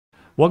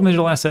Welcome to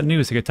Digital Asset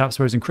News to get top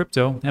stories in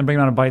crypto and bring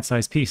it on a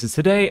bite-sized pieces.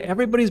 Today,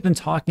 everybody's been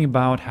talking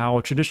about how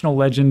traditional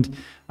legend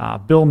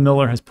Bill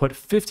Miller has put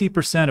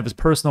 50% of his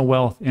personal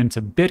wealth into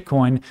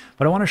Bitcoin,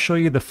 but I want to show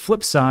you the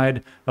flip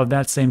side of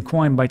that same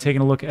coin by taking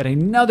a look at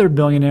another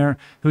billionaire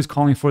who's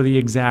calling for the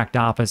exact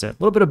opposite. A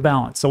little bit of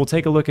balance. So we'll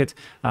take a look at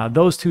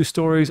those two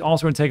stories.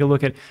 Also, we're going to take a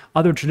look at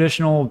other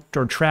traditional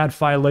or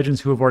TradFi legends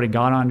who have already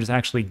got on, just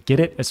actually get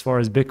it as far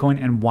as Bitcoin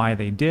and why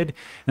they did. And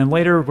then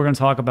later, we're going to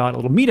talk about a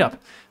little meetup.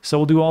 So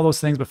we'll do all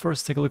those things, but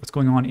first take a look at what's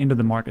going on into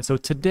the market. So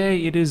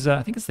today it is,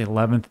 I think it's the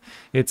 11th.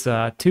 It's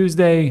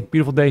Tuesday,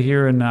 beautiful day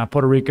here in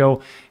Puerto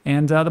Rico,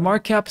 and the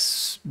market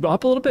cap's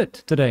up a little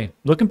bit today.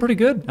 Looking pretty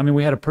good. I mean,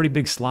 we had a pretty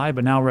big slide,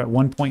 but now we're at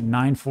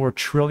 1.94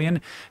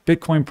 trillion.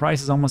 Bitcoin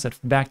price is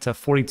almost back to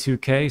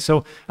 42K.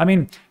 So, I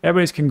mean,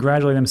 everybody's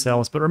congratulating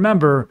themselves, but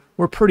remember,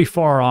 we're pretty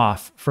far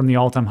off from the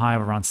all-time high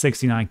of around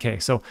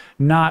 69K. So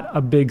not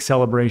a big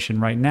celebration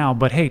right now,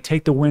 but hey,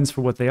 take the wins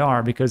for what they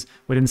are, because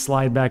we didn't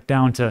slide back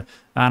down to,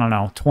 I don't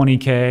know,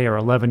 20K or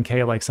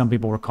 11K like some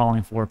people were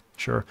calling for,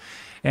 sure.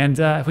 And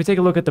if we take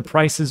a look at the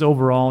prices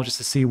overall, just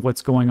to see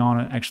what's going on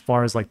as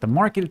far as like the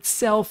market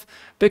itself,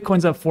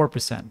 Bitcoin's up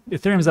 4%,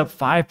 Ethereum's up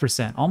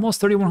 5%,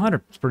 almost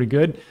 3,100. It's pretty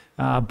good.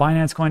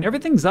 Binance Coin,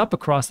 everything's up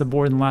across the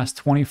board in the last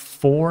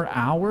 24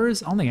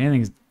 hours. I don't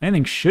think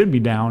anything should be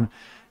down.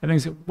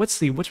 Let's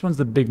see, which one's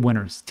the big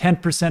winners?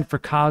 10% for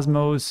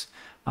Cosmos,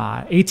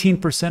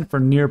 18% for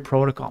Near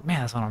Protocol.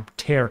 Man, that's on a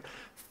tear.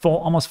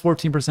 Almost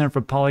 14%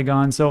 for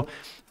Polygon. So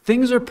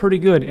things are pretty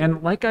good.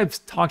 And like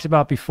I've talked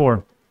about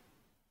before,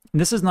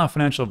 this is not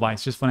financial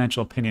advice, just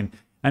financial opinion.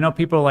 I know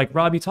people are like,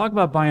 Rob, you talk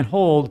about buy and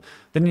hold,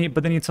 but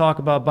then you talk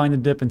about buying the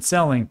dip and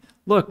selling.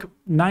 Look,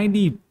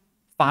 95%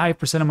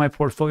 of my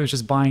portfolio is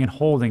just buying and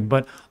holding.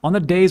 But on the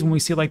days when we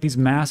see like these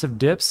massive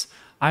dips,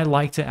 I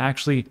like to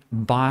actually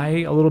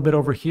buy a little bit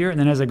over here, and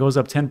then as it goes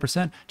up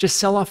 10%, just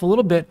sell off a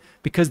little bit,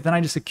 because then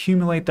I just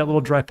accumulate that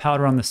little dry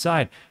powder on the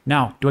side.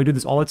 Now, do I do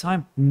this all the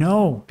time?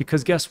 No,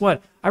 because guess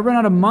what? I run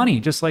out of money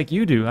just like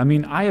you do. I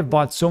mean, I have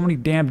bought so many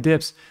damn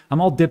dips.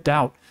 I'm all dipped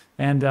out.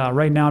 And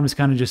right now I'm just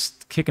kind of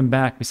just kicking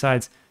back.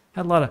 Besides, I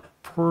had a lot of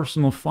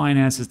personal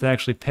finances to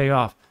actually pay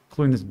off,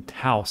 including this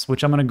house,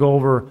 which I'm going to go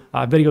over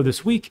a video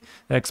this week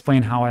that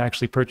explain how I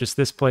actually purchased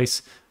this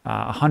place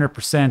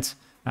 100%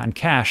 on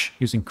cash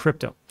using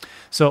crypto.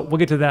 So we'll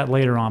get to that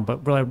later on.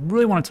 But what I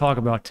really want to talk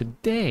about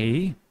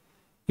today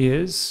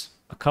is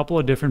a couple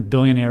of different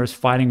billionaires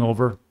fighting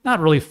over, not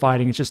really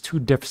fighting, it's just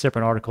two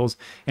separate articles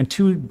and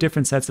two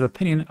different sets of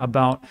opinion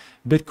about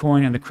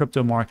Bitcoin and the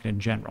crypto market in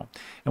general.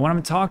 And what I'm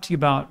going to talk to you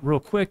about real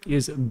quick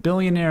is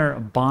billionaire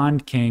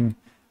bond king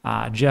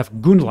Jeff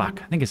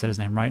Gundlach. I think I said his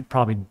name right,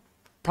 probably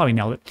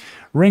nailed it.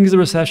 Rings the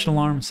recession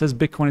alarm, says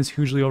Bitcoin is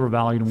hugely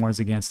overvalued, and warns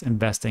against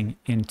investing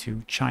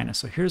into China.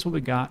 So here's what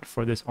we got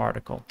for this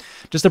article.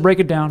 Just to break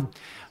it down,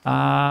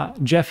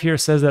 Jeff here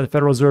says that the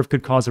Federal Reserve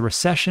could cause a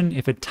recession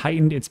if it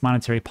tightened its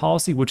monetary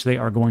policy, which they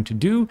are going to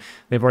do.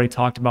 They've already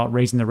talked about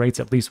raising the rates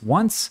at least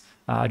once.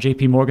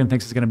 JP Morgan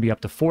thinks it's going to be up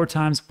to 4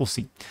 times. We'll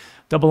see.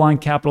 Double Line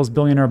Capital's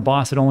billionaire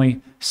boss said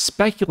only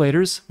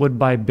speculators would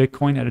buy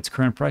Bitcoin at its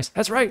current price.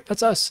 That's right,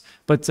 that's us.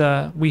 But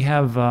we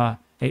have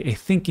a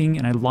thinking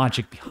and a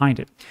logic behind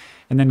it.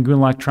 And then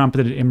Gundlach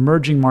trumpeted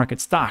emerging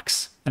market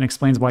stocks and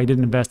explains why he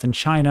didn't invest in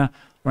China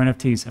or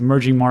NFTs,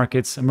 emerging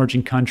markets,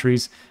 emerging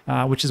countries,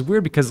 which is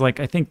weird because like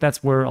I think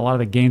that's where a lot of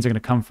the gains are going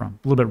to come from.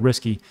 A little bit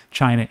risky,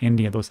 China,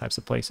 India, those types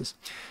of places.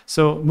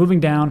 So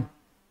moving down,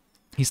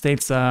 he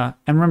states, and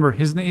remember,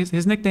 his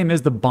nickname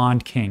is the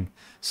Bond King.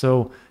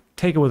 So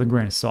take it with a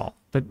grain of salt.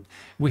 But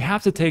we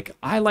have to take,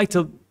 I like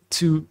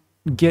to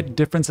get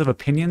difference of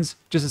opinions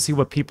just to see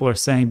what people are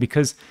saying,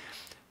 because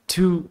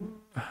to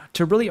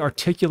really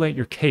articulate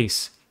your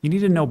case, you need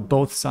to know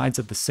both sides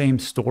of the same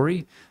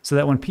story, so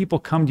that when people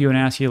come to you and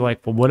ask you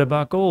like, well, what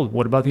about gold?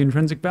 What about the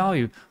intrinsic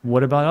value?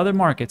 What about other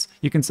markets?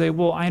 You can say,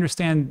 well, I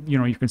understand,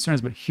 your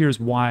concerns, but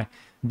here's why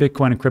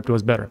Bitcoin and crypto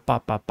is better.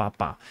 Ba, ba, ba,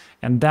 ba.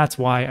 And that's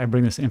why I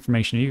bring this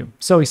information to you.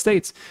 So he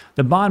states,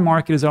 the bond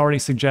market is already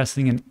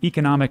suggesting an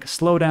economic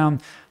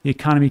slowdown. The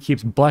economy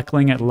keeps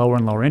buckling at lower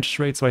and lower interest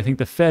rates. So I think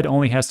the Fed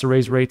only has to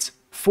raise rates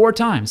 4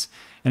 times,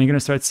 and you're going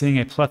to start seeing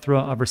a plethora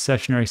of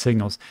recessionary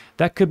signals.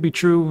 That could be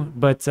true,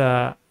 but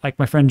like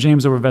my friend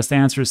James over Vest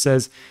Answers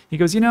says, he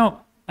goes,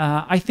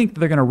 I think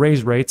they're going to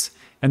raise rates,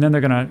 and then they're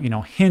going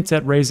to, hint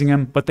at raising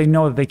them, but they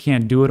know that they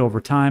can't do it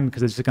over time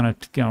because it's just going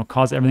to,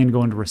 cause everything to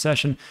go into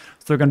recession.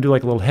 So they're going to do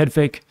like a little head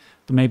fake,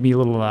 maybe a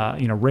little,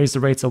 raise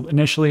the rates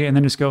initially, and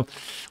then just go,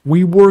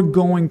 we were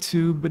going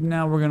to, but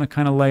now we're going to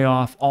kind of lay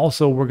off.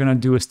 Also, we're going to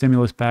do a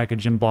stimulus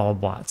package and blah, blah,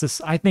 blah. It's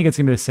just, I think it's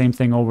going to be the same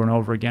thing over and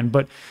over again,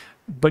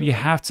 but you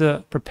have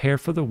to prepare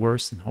for the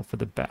worst and hope for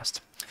the best.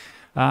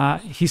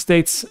 He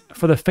states,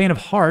 for the faint of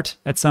heart,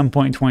 at some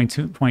point in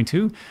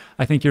 2022,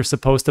 I think you're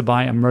supposed to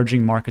buy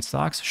emerging market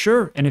stocks.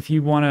 Sure, and if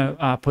you want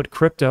to put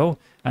crypto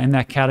in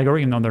that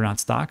category, even though they're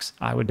not stocks,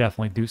 I would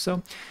definitely do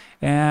so.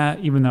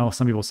 Even though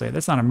some people say,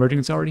 that's not emerging,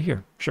 it's already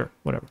here. Sure,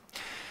 whatever.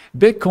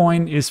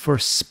 Bitcoin is for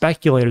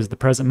speculators at the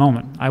present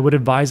moment. I would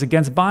advise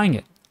against buying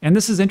it. And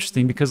this is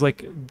interesting because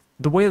like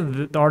the way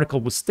the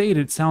article was stated,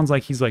 it sounds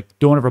like he's like,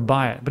 don't ever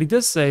buy it. But he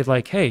does say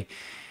like, hey,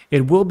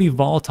 it will be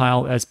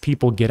volatile as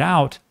people get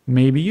out.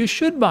 Maybe you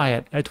should buy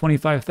it at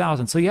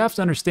 25,000. So you have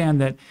to understand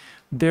that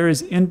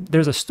there's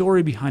a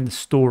story behind the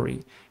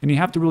story, and you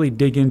have to really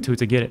dig into it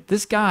to get it.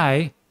 This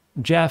guy,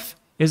 Jeff,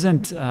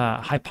 isn't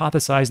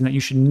hypothesizing that you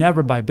should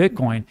never buy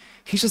Bitcoin.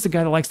 He's just a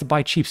guy that likes to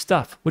buy cheap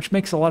stuff, which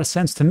makes a lot of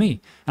sense to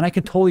me. And I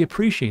can totally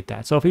appreciate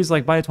that. So if he's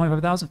like, buy at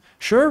 25,000,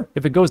 sure,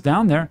 if it goes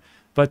down there.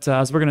 But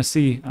as we're going to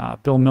see,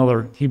 Bill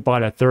Miller, he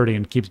bought at 30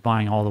 and keeps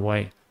buying all the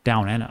way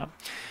down and up.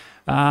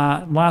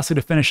 Lastly,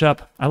 to finish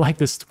up, I like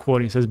this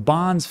quote. He says,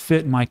 bonds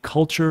fit my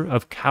culture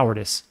of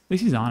cowardice. At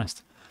least he's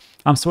honest.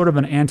 I'm sort of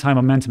an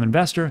anti-momentum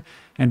investor,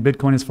 and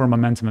Bitcoin is for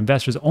momentum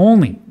investors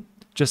only.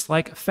 Just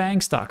like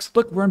FANG stocks.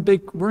 Look, we're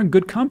in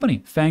good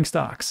company. FANG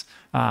stocks.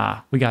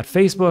 We got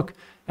Facebook,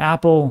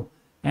 Apple,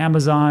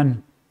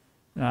 Amazon,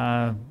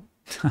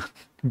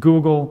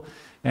 Google,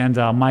 and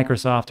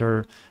Microsoft,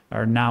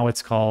 or now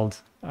it's called,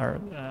 or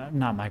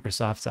not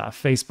Microsoft,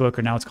 Facebook,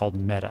 or now it's called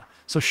Meta.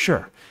 So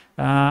sure.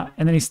 And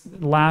then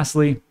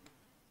lastly,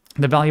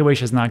 the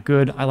valuation is not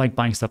good. I like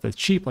buying stuff that's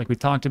cheap, like we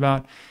talked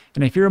about.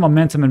 And if you're a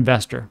momentum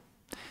investor,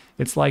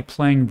 it's like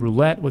playing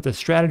roulette with a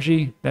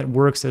strategy that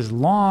works as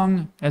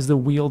long as the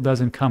wheel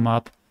doesn't come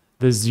up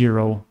the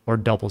zero or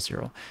double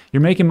zero.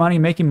 You're making money,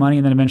 and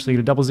then eventually you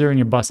get a double zero and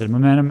you're busted.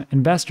 Momentum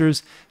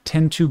investors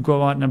tend to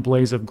go out in a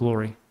blaze of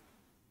glory.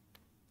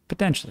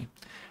 Potentially.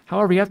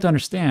 However, you have to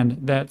understand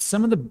that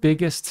some of the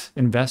biggest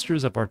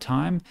investors of our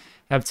time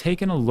have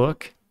taken a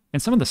look,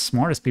 and some of the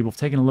smartest people have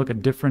taken a look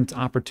at different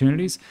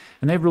opportunities,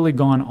 and they've really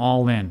gone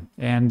all in.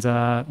 And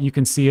you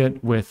can see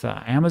it with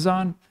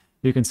Amazon.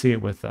 You can see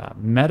it with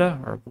Meta,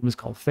 or what was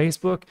called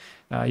Facebook.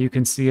 You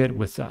can see it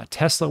with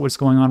Tesla, what's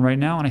going on right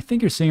now. And I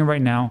think you're seeing it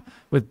right now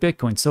with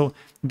Bitcoin. So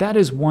that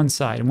is one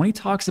side. And when he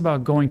talks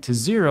about going to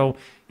zero,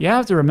 you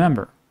have to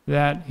remember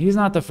that he's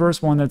not the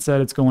first one that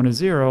said it's going to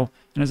zero.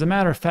 And as a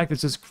matter of fact,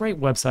 there's this great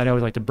website I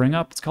always like to bring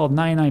up. It's called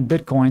 99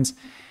 Bitcoins.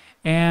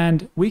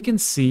 And we can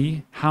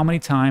see how many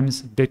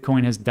times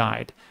Bitcoin has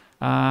died.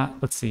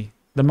 Let's see.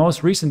 The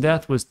most recent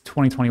death was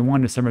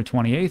 2021, December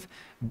 28th.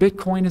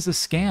 Bitcoin is a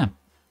scam,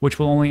 which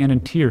will only end in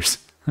tears,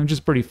 which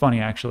is pretty funny,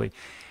 actually.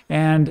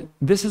 And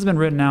this has been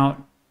written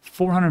out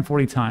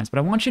 440 times. But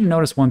I want you to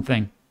notice one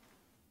thing.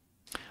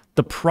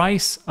 The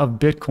price of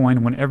Bitcoin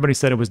when everybody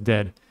said it was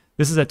dead,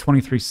 this is at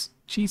 23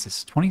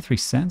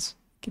 cents?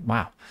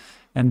 Wow.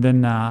 And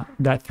then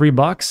that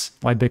 $3,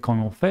 why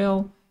Bitcoin will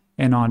fail,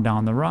 and on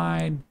down the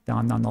ride,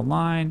 down the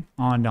line,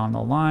 on down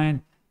the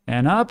line,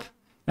 and up.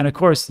 And of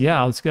course,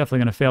 yeah, it's definitely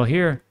going to fail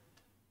here.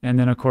 And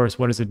then, of course,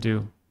 what does it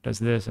do? Does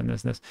this and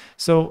this and this.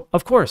 So,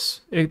 of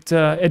course, it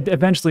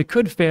eventually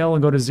could fail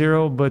and go to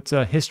zero, but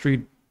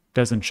history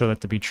doesn't show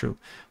that to be true.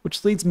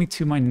 Which leads me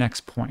to my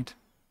next point,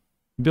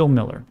 Bill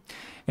Miller.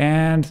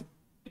 And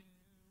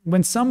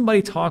when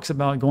somebody talks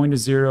about going to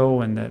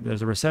zero and that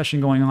there's a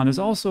recession going on, there's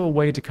also a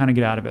way to kind of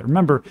get out of it.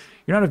 Remember,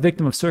 you're not a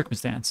victim of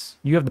circumstance.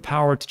 You have the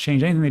power to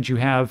change anything that you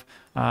have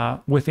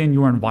within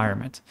your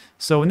environment.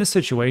 So in this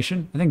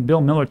situation, I think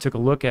Bill Miller took a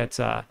look at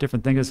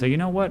different things and said, you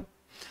know what?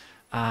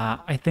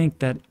 I think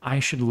that I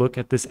should look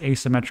at this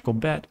asymmetrical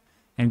bet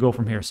and go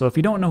from here. So if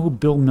you don't know who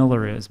Bill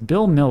Miller is,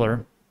 Bill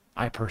Miller,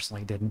 I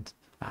personally didn't.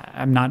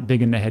 I'm not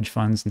big into hedge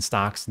funds and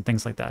stocks and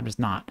things like that. I'm just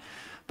not.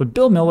 But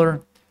Bill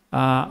Miller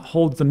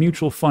holds the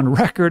mutual fund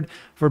record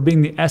for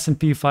being the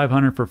S&P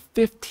 500 for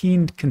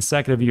 15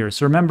 consecutive years.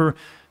 So remember,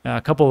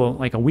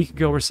 like a week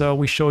ago or so,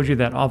 we showed you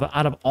that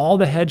out of all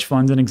the hedge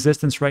funds in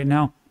existence right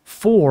now,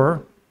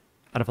 4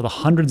 out of the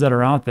hundreds that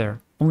are out there,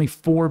 only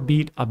 4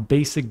 beat a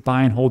basic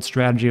buy and hold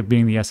strategy of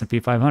being the S&P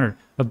 500.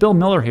 But Bill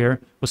Miller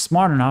here was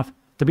smart enough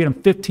to beat him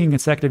 15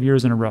 consecutive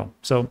years in a row.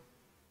 So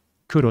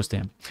kudos to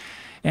him.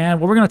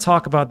 And what we're going to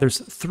talk about, there's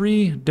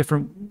 3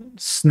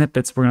 different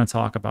snippets we're going to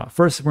talk about.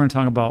 First, we're going to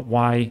talk about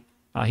why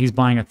he's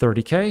buying at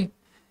 30K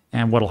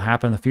and what will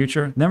happen in the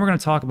future. Then we're going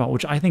to talk about,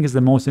 which I think is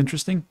the most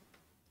interesting,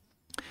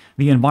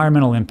 the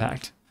environmental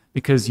impact.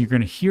 Because you're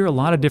going to hear a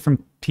lot of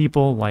different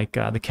people like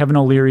the Kevin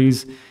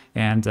O'Leary's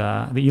and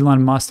the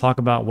Elon Musk talk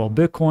about, well,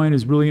 Bitcoin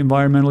is really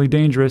environmentally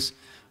dangerous.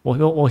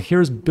 Well,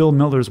 here's Bill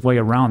Miller's way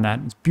around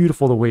that. It's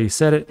beautiful the way he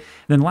said it.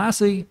 And then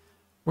lastly,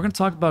 we're going to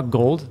talk about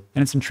gold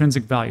and its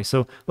intrinsic value.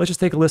 So let's just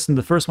take a listen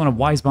to the first one of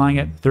why he's buying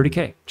at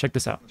 30K. Check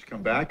this out. Let's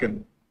come back.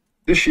 And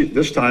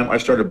this time I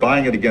started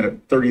buying it again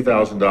at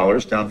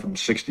 $30,000, down from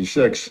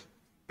 66.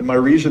 And my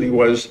reasoning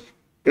was,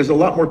 there's a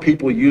lot more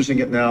people using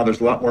it now. There's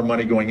a lot more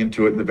money going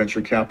into it in the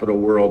venture capital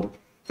world.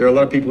 There are a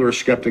lot of people who are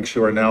skeptics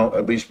who are now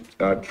at least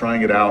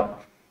trying it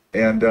out.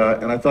 And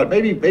I thought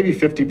maybe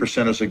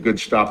 50% is a good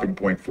stopping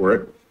point for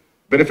it.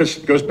 But if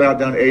it goes back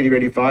down to 80 or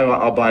 85,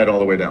 I'll buy it all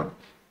the way down.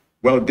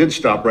 Well, it did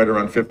stop right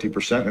around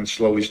 50% and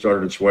slowly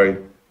started its way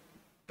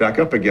back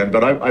up again.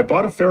 But I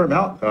bought a fair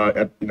amount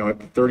at the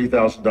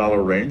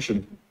 $30,000 range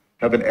and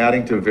have been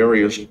adding to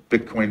various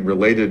Bitcoin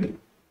related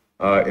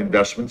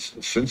investments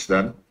since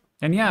then.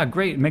 And yeah,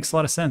 great. It makes a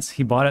lot of sense.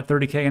 He bought it at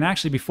 30K. And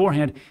actually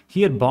beforehand,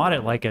 he had bought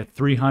it like at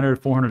 $300,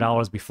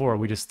 $400 before.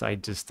 I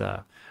just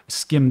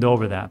skimmed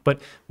over that.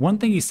 But one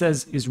thing he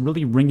says is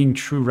really ringing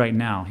true right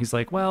now. He's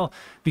like, well,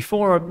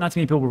 before not too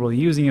many people were really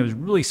using it. It was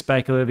really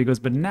speculative. He goes,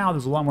 but now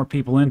there's a lot more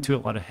people into it, a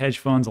lot of hedge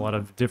funds, a lot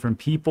of different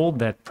people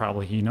that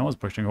probably he knows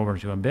pushing over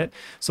to a bit.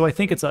 So I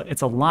think it's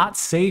a lot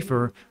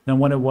safer than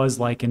what it was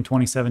like in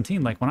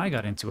 2017, like when I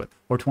got into it,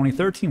 or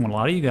 2013 when a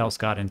lot of you guys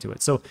got into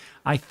it. So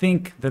I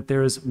think that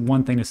there's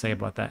one thing to say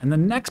about that. And the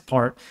next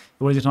part,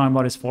 what he's talking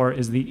about as far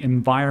as the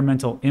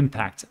environmental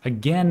impact.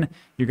 Again,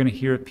 you're going to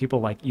hear people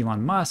like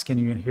Elon Musk, and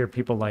you're going to hear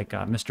people like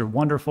Mr.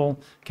 Wonderful,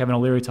 Kevin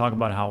O'Leary, talk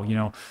about how, you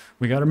know,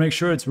 we got to make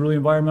sure it's really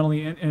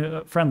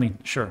environmentally friendly.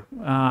 Sure.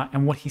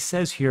 And what he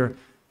says here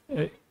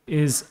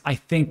is, I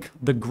think,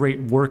 the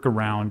great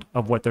workaround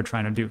of what they're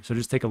trying to do. So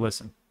just take a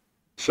listen.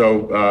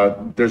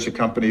 So there's a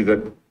company that,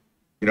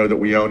 you know, that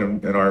we own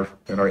in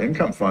our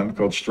income fund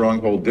called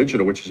Stronghold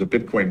Digital, which is a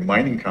Bitcoin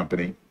mining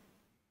company,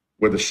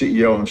 where the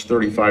CEO owns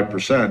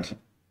 35%. It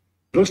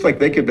looks like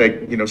they could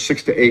make, you know,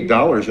 $6 to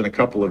 $8 in a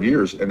couple of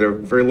years, and they're a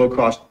very low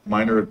cost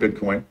miner of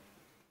Bitcoin.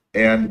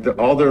 And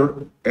all their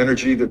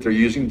energy that they're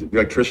using, the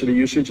electricity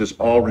usage, is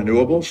all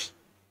renewables,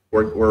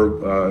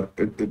 or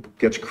it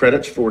gets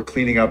credits for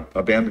cleaning up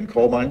abandoned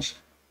coal mines.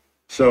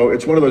 So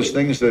it's one of those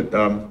things that,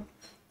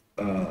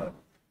 I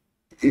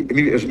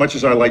mean, as much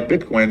as I like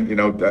Bitcoin, you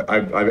know,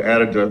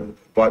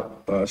 I've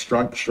bought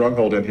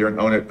Stronghold in here and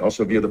own it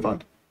also via the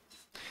fund.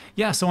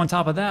 Yeah, so on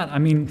top of that, I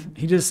mean,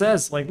 he just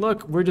says, like,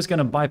 look, we're just going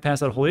to bypass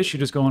that whole issue,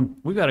 just going,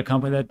 we've got a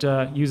company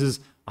that uses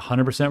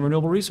 100%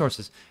 renewable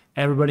resources.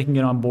 Everybody can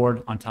get on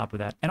board on top of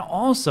that. And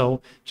also,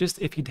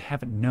 just if you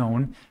haven't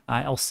known,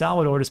 El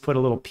Salvador just put a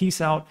little piece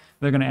out.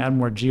 They're going to add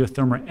more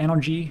geothermal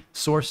energy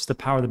sources to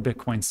power the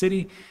Bitcoin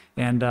city.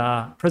 And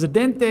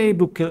Presidente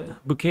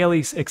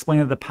Bukele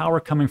explained that the power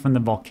coming from the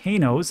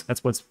volcanoes,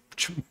 that's what's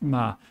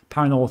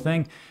powering the whole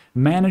thing,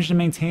 managed and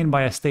maintained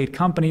by a state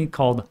company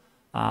called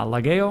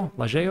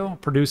Lageo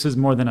produces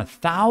more than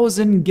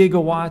 1,000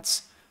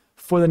 gigawatts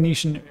for the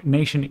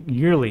nation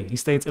yearly. He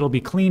states it'll be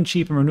clean,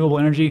 cheap, and renewable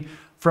energy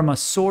from a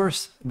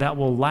source that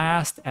will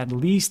last at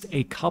least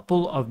a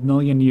couple of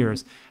million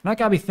years. And that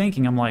got me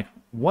thinking, I'm like,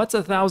 what's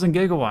 1,000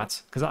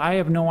 gigawatts? Because I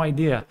have no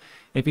idea.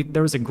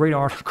 There was a great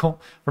article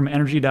from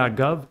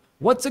energy.gov.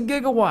 What's a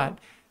gigawatt?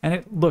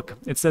 And look,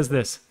 it says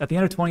this. At the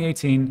end of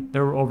 2018,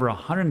 there were over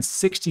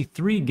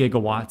 163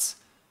 gigawatts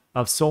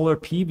of solar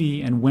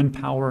PV and wind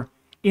power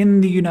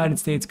in the United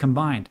States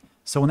combined.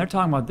 So when they're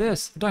talking about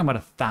this, they're talking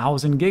about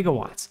 1,000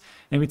 gigawatts.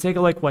 And if we take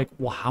a look, like,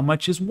 well, how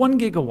much is 1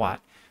 gigawatt?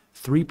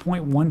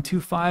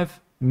 3.125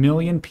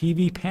 million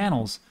PV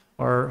panels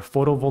or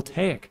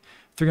photovoltaic,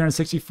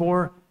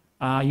 364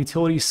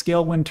 utility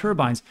scale wind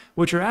turbines,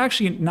 which are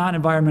actually not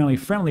environmentally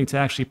friendly to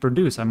actually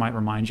produce, I might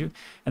remind you,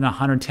 and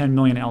 110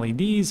 million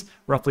LEDs,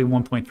 roughly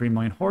 1.3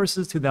 million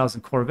horses,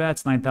 2,000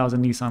 Corvettes,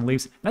 9,000 Nissan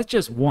Leafs. That's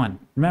just one.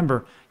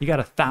 Remember, you got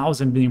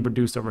 1,000 being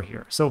produced over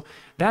here. So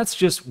that's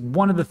just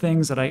one of the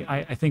things that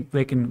I think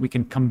we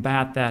can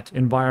combat that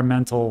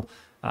environmental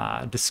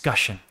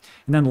discussion.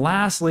 And then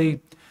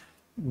lastly,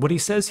 what he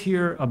says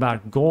here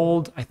about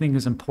gold, I think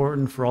is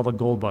important for all the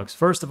gold bugs.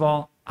 First of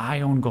all, I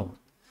own gold.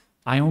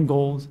 I own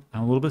gold, I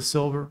own a little bit of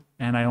silver,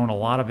 and I own a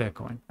lot of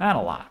Bitcoin. Not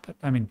a lot, but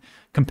I mean,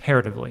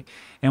 comparatively.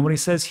 And what he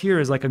says here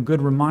is like a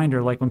good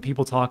reminder, like when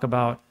people talk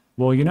about,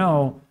 well,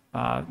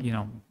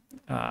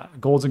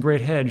 gold's a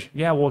great hedge.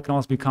 Yeah, well, it can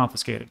also be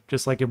confiscated,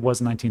 just like it was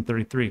in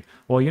 1933.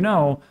 Well,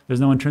 there's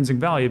no intrinsic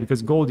value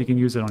because gold, you can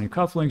use it on your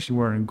cufflinks, you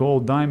wear it in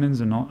gold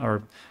diamonds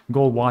or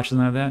gold watches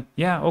and all that.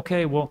 Yeah,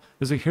 okay, well,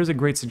 here's a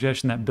great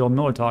suggestion that Bill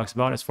Miller talks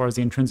about as far as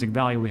the intrinsic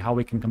value, how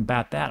we can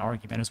combat that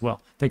argument as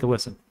well. Take a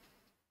listen.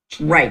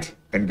 Right.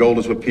 And gold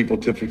is what people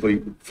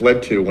typically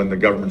fled to when the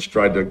governments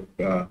tried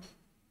to,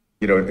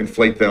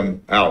 inflate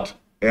them out.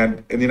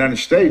 And in the United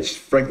States,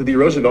 Franklin D.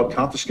 Roosevelt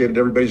confiscated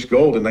everybody's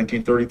gold in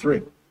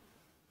 1933.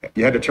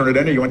 You had to turn it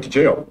in or you went to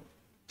jail.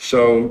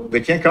 So they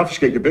can't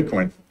confiscate your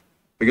Bitcoin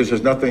because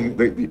there's nothing,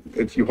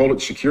 if you hold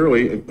it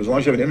securely, as long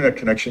as you have an internet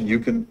connection, you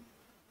can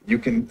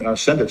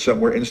send it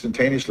somewhere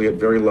instantaneously at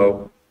very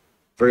low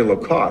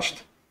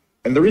cost.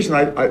 And the reason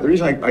I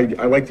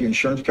like the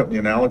insurance company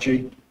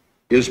analogy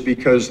is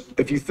because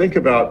if you think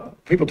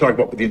about, people talk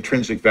about the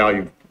intrinsic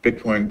value of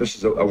Bitcoin. This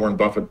is a Warren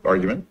Buffett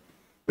argument,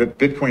 that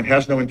Bitcoin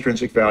has no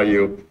intrinsic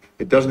value.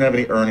 It doesn't have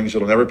any earnings.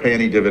 It'll never pay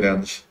any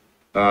dividends.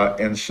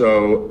 And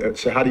so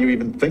how do you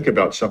even think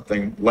about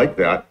something like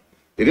that?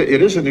 It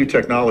is a new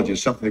technology.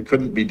 It's something that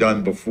couldn't be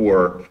done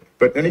before.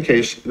 But in any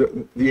case,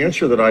 the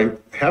answer that I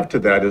have to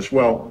that is,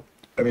 well,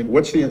 I mean,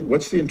 what's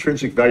the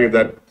intrinsic value of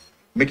that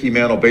Mickey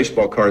Mantle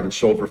baseball card that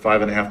sold for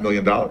 $5.5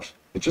 million?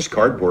 It's just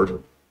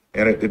cardboard.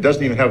 And it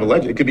doesn't even have a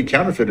legend. It could be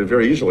counterfeited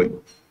very easily.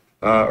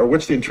 Or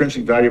what's the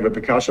intrinsic value of a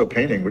Picasso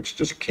painting, which is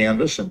just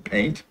canvas and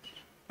paint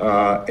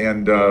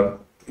and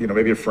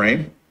maybe a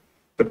frame.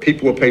 But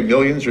people will pay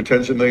millions or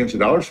tens of millions of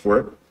dollars for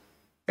it.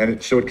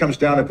 And so it comes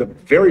down at the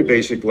very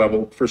basic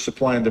level for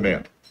supply and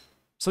demand.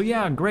 So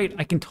yeah, great.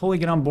 I can totally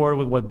get on board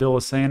with what Bill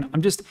is saying.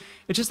 It's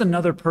just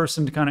another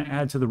person to kind of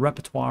add to the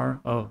repertoire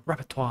of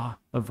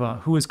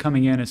who is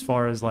coming in as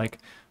far as like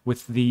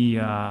with the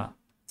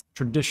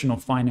traditional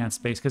finance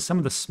space, because some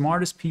of the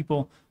smartest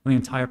people on the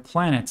entire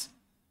planet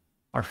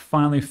are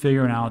finally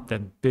figuring out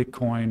that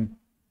Bitcoin,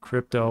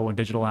 crypto, and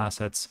digital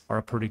assets are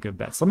a pretty good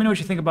bet. So let me know what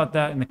you think about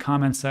that in the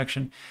comments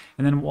section.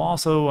 And then we'll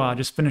also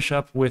just finish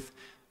up with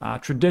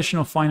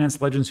traditional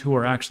finance legends who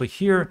are actually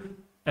here,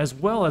 as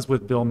well as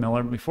with Bill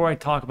Miller. Before I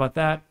talk about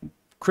that,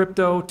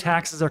 crypto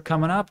taxes are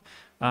coming up.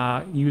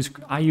 I use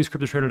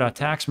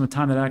CryptoTrader.tax from the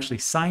time that I actually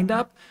signed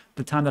up,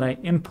 the time that I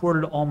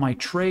imported all my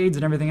trades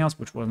and everything else,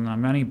 which wasn't that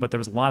many, but there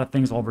was a lot of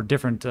things all over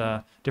different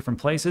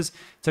places.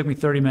 It took me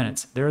 30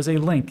 minutes. There is a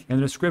link in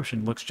the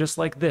description. It looks just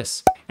like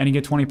this. And you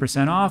get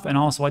 20% off. And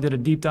also I did a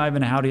deep dive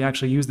into how to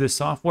actually use this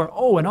software.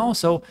 Oh, and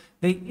also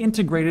they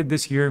integrated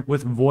this year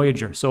with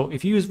Voyager. So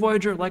if you use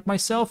Voyager like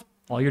myself,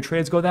 all your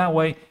trades go that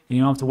way and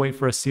you don't have to wait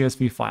for a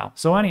CSV file.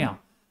 So anyhow,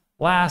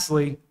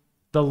 lastly,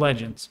 the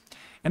legends.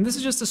 And this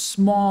is just a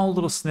small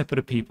little snippet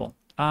of people.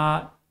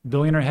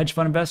 Billionaire hedge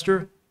fund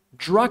investor,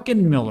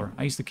 Drunken Miller.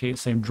 I used to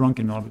say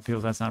Drunken Miller, but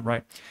feels that's not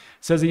right.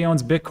 Says he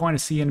owns Bitcoin, a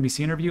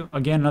CNBC interview.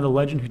 Again, another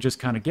legend who just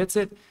kind of gets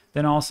it.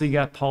 Then also you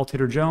got Paul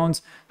Tudor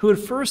Jones, who at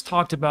first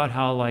talked about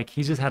how like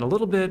he's just had a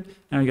little bit,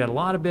 now he got a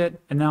lot of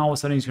it, and now all of a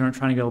sudden he's trying to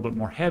get a little bit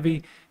more heavy.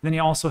 And then he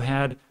also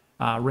had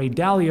Ray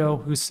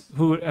Dalio,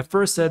 who at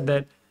first said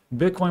that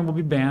Bitcoin will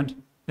be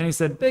banned. Then he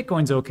said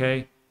Bitcoin's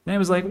okay. Then he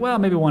was like, well,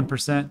 maybe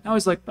 1%. Now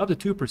he's like up to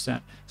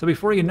 2%. So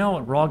before you know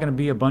it, we're all going to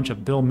be a bunch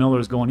of Bill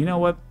Millers going, you know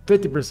what,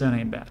 50%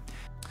 ain't bad.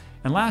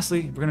 And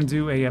lastly, we're going to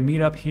do a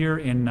meetup here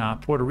in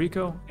Puerto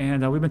Rico.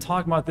 And we've been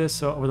talking about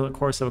this over the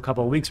course of a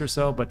couple of weeks or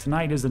so, but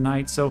tonight is the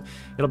night. So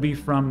it'll be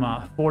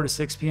from 4 to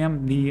 6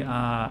 p.m. The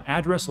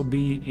address will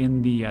be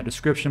in the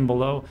description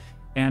below.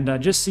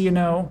 And just so you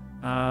know,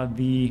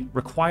 the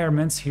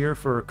requirements here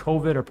for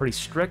COVID are pretty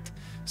strict.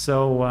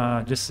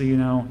 So just so you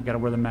know, you got to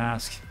wear the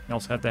mask. You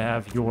also have to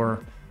have your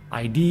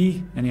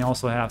ID, and you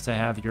also have to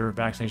have your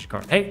vaccination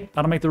card. Hey,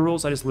 I don't make the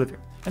rules, I just live here.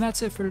 And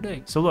that's it for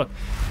today. So look,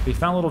 if you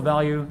found a little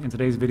value in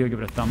today's video,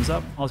 give it a thumbs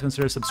up. Also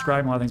consider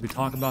subscribing. A lot of things we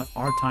talk about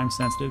are time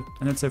sensitive.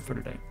 And that's it for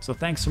today. So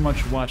thanks so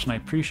much for watching. I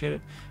appreciate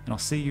it. And I'll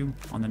see you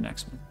on the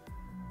next one.